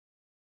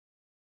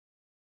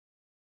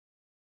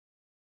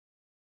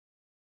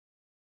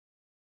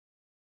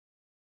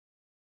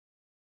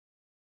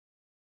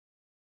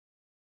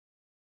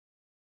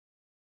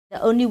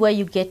The only way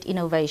you get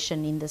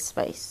innovation in this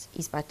space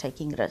is by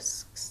taking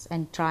risks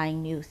and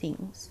trying new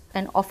things.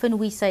 And often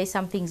we say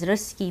something's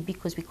risky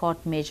because we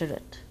can't measure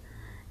it.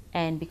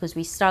 And because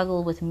we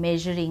struggle with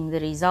measuring the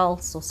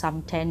results or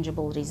some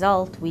tangible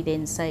result, we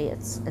then say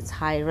it's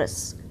high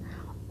risk.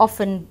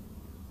 Often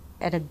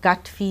at a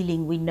gut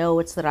feeling, we know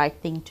it's the right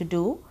thing to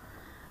do.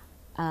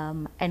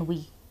 And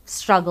we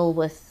struggle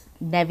with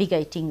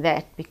navigating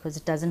that because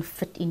it doesn't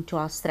fit into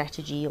our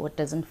strategy or it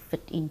doesn't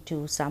fit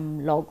into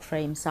some log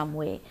frame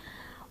somewhere,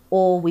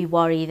 or we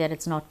worry that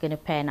it's not going to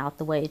pan out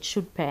the way it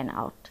should pan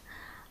out.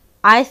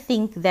 I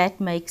think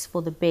that makes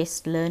for the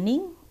best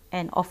learning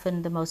and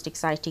often the most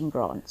exciting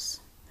grants,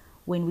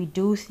 when we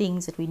do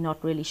things that we're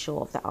not really sure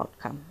of the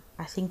outcome.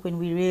 I think when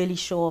we're really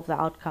sure of the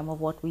outcome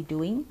of what we're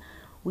doing,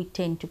 we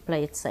tend to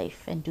play it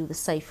safe and do the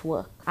safe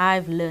work.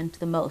 I've learned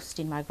the most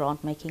in my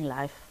grant making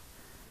life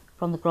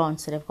from the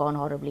grants that have gone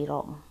horribly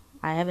wrong.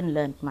 I haven't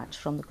learned much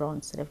from the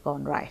grants that have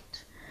gone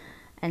right.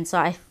 And so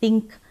I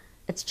think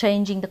it's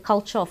changing the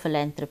culture of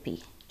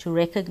philanthropy to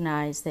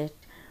recognize that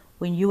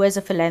when you as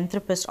a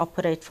philanthropist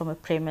operate from a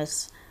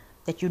premise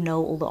that you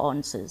know all the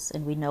answers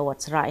and we know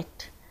what's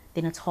right,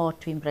 then it's hard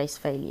to embrace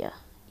failure.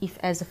 If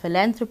as a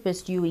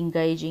philanthropist you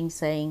engaging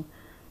saying,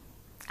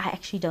 I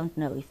actually don't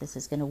know if this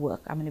is going to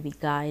work, I'm going to be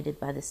guided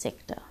by the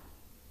sector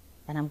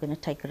and I'm going to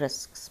take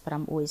risks, but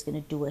I'm always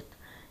going to do it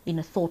in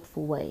a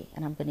thoughtful way,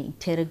 and I'm going to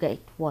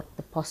interrogate what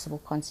the possible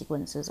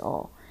consequences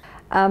are.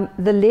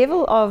 The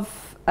level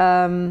of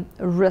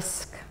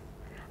risk,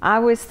 I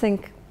always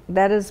think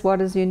that is what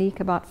is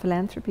unique about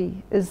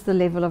philanthropy, is the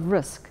level of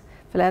risk.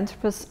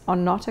 Philanthropists are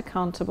not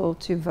accountable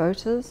to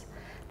voters,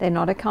 they're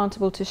not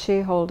accountable to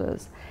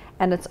shareholders,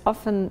 and it's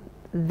often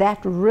that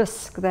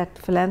risk that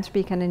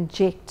philanthropy can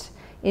inject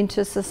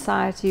into a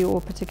society or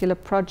a particular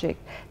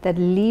project that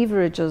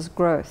leverages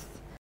growth.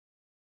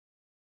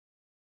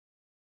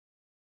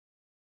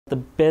 The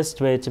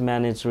best way to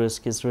manage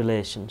risk is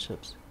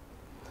relationships.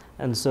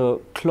 And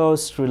so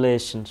close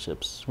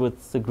relationships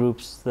with the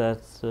groups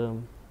that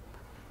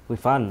we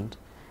fund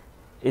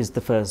is the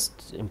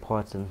first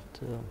important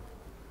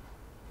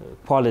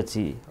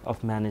quality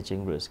of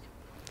managing risk.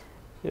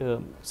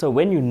 So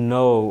when you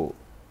know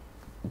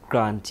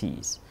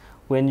grantees,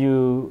 when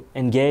you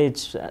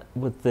engage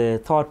with their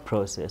thought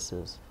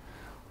processes,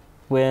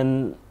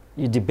 when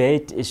you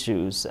debate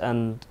issues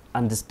and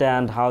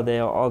understand how they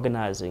are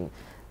organizing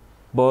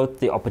both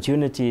the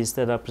opportunities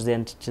that are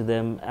presented to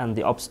them and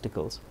the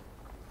obstacles.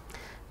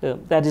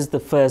 That is the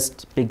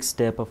first big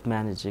step of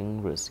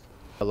managing risk.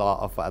 A lot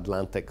of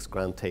Atlantic's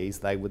grantees,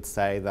 they would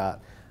say that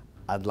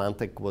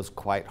Atlantic was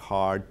quite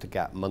hard to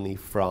get money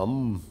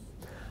from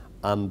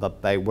and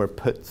that they were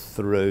put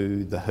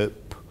through the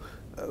hoop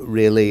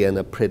really in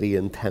a pretty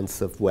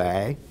intensive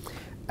way.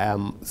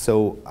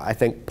 So I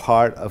think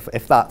part of,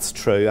 if that's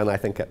true, and I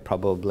think it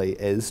probably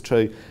is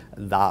true,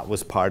 that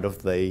was part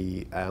of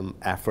the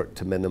effort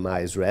to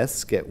minimize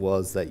risk. It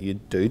was that you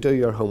do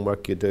your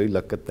homework, you do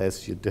look at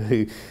this, you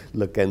do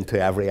look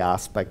into every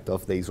aspect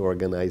of these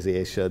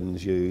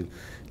organizations, you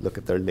look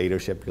at their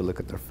leadership, you look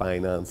at their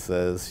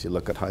finances, you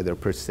look at how they're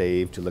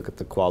perceived, you look at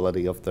the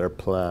quality of their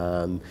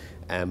plan,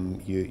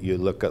 you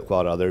look at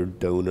what other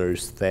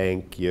donors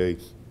think, you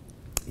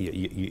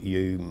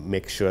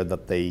make sure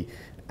that the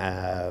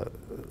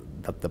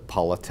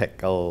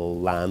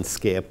political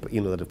landscape, you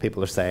know, that if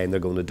people are saying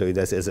they're going to do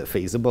this, is it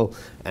feasible?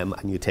 And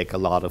you take a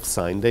lot of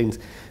soundings.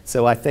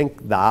 So I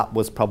think that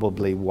was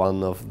probably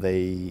one of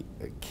the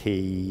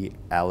key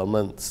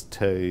elements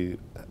to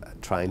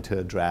trying to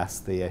address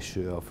the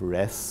issue of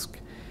risk.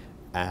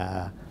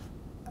 On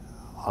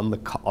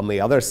the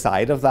other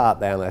side of that,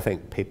 then, I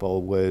think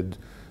people would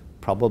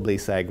probably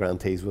say,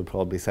 grantees would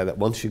probably say that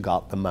once you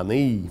got the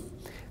money,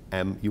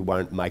 you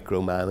weren't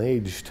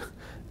micromanaged.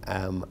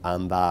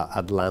 And that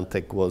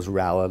Atlantic was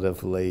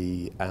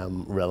relatively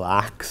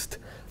relaxed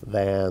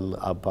then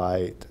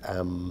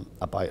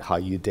about how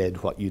you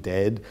did what you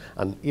did.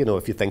 And you know,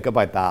 if you think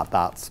about that,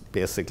 that's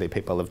basically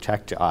people have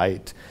checked you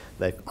out,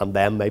 and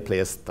then they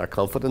placed their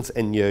confidence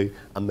in you,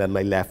 and then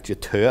they left you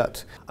to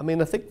it. I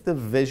mean, I think the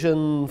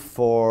vision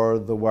for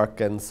the work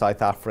in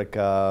South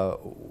Africa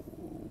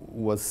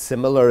was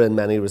similar in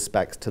many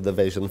respects to the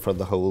vision for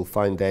the whole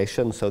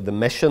foundation. So the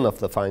mission of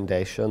the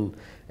foundation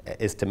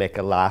is to make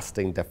a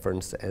lasting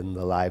difference in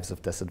the lives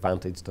of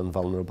disadvantaged and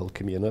vulnerable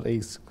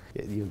communities.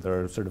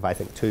 There are sort of, I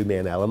think, two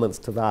main elements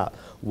to that.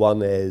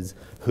 One is,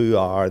 who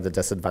are the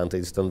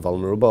disadvantaged and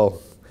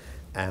vulnerable?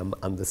 And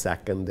the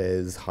second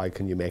is, how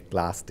can you make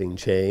lasting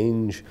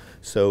change?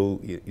 So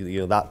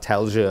you know, that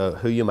tells you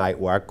who you might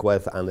work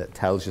with, and it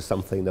tells you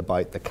something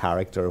about the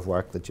character of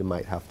work that you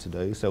might have to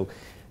do. So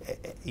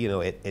you know,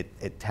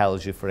 it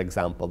tells you, for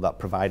example, that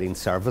providing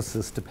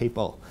services to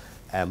people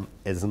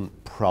isn't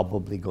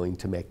probably going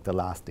to make the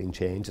lasting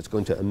change. It's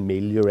going to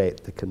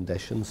ameliorate the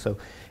conditions. So,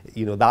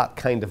 you know, that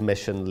kind of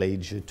mission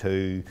leads you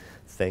to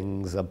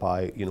things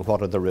about, you know,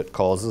 what are the root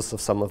causes of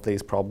some of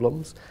these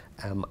problems,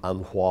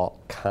 and what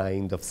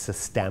kind of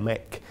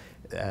systemic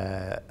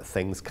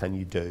things can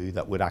you do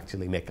that would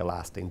actually make a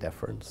lasting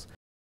difference.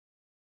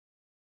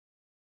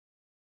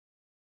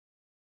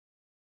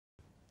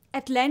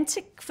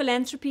 Atlantic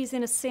Philanthropies,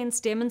 in a sense,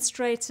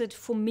 demonstrated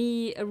for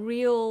me a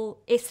real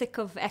ethic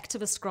of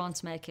activist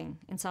grant making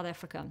in South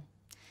Africa.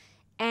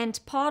 And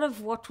part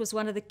of what was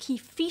one of the key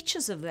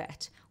features of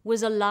that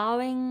was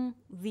allowing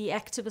the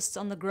activists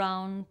on the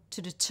ground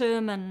to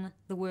determine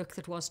the work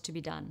that was to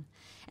be done.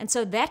 And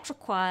so that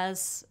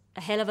requires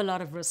a hell of a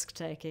lot of risk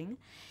taking.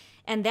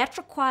 And that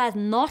requires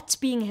not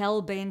being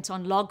hell-bent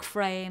on log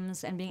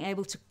frames and being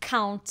able to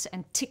count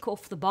and tick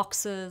off the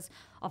boxes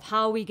of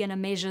how we're going to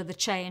measure the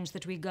change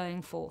that we're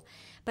going for,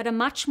 but a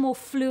much more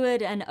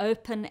fluid and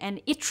open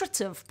and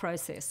iterative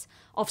process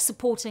of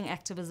supporting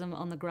activism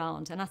on the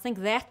ground. And I think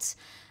that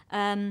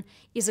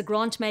is a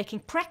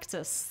grant-making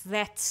practice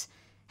that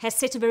has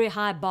set a very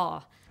high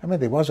bar. I mean,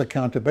 there was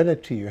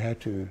accountability. You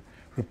had to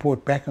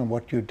report back on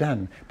what you'd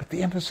done, but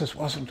the emphasis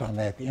wasn't on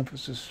that. The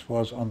emphasis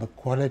was on the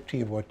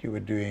quality of what you were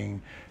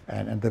doing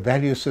and the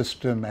value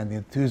system and the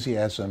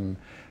enthusiasm.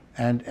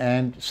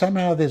 And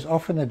somehow there's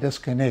often a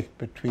disconnect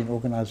between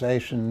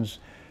organizations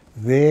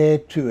there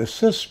to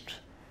assist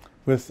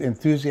with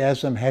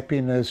enthusiasm,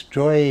 happiness,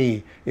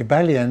 joy,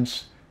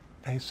 ebullience.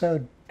 They're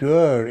so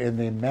dour in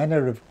their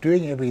manner of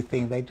doing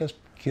everything. They just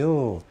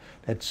kill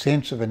that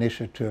sense of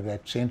initiative,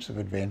 that sense of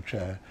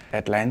adventure.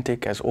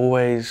 Atlantic has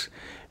always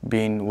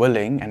been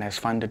willing and has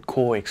funded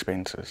core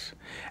expenses.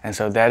 And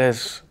so that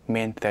has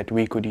meant that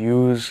we could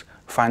use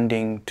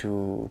funding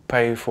to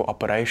pay for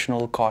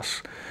operational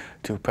costs,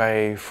 to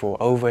pay for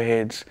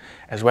overheads,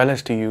 as well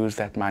as to use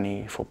that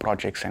money for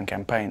projects and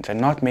campaigns. And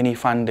not many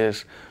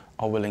funders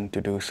are willing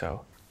to do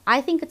so.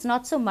 I think it's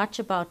not so much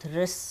about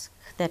risk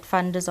that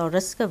funders are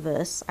risk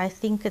averse. I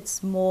think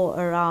it's more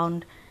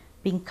around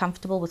being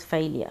comfortable with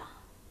failure.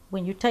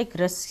 When you take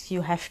risks,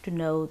 you have to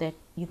know that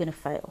you're going to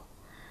fail.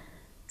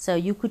 So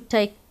you could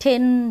do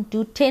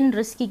 10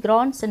 risky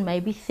grants and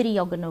maybe 3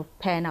 are going to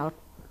pan out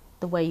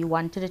the way you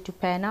wanted it to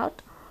pan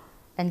out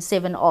and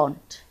 7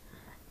 aren't.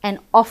 And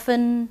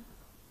often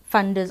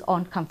funders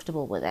aren't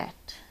comfortable with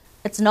that.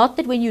 It's not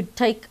that when you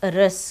take a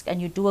risk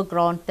and you do a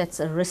grant that's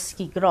a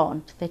risky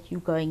grant that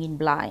you're going in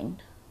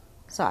blind.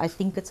 So I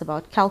think it's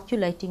about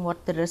calculating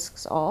what the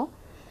risks are.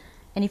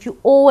 And if you're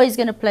always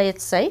going to play it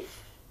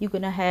safe, you're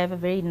going to have a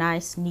very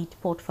nice, neat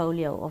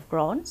portfolio of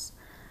grants.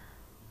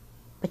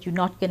 But you're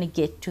not going to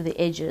get to the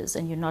edges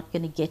and you're not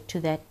going to get to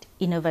that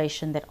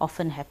innovation that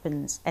often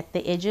happens at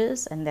the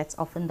edges, and that's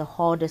often the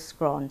hardest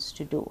grants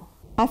to do.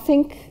 I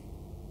think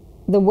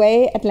the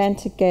way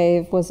Atlantic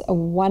gave was a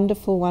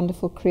wonderful,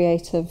 wonderful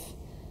creative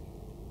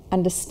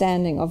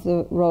understanding of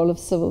the role of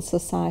civil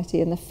society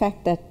and the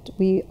fact that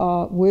we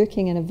are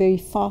working in a very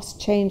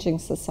fast-changing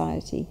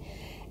society,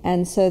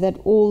 and so that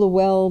all the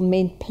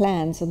well-meant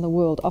plans in the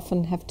world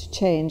often have to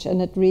change,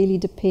 and it really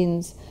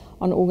depends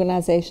on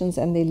organizations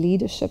and their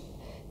leadership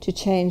to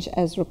change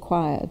as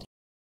required.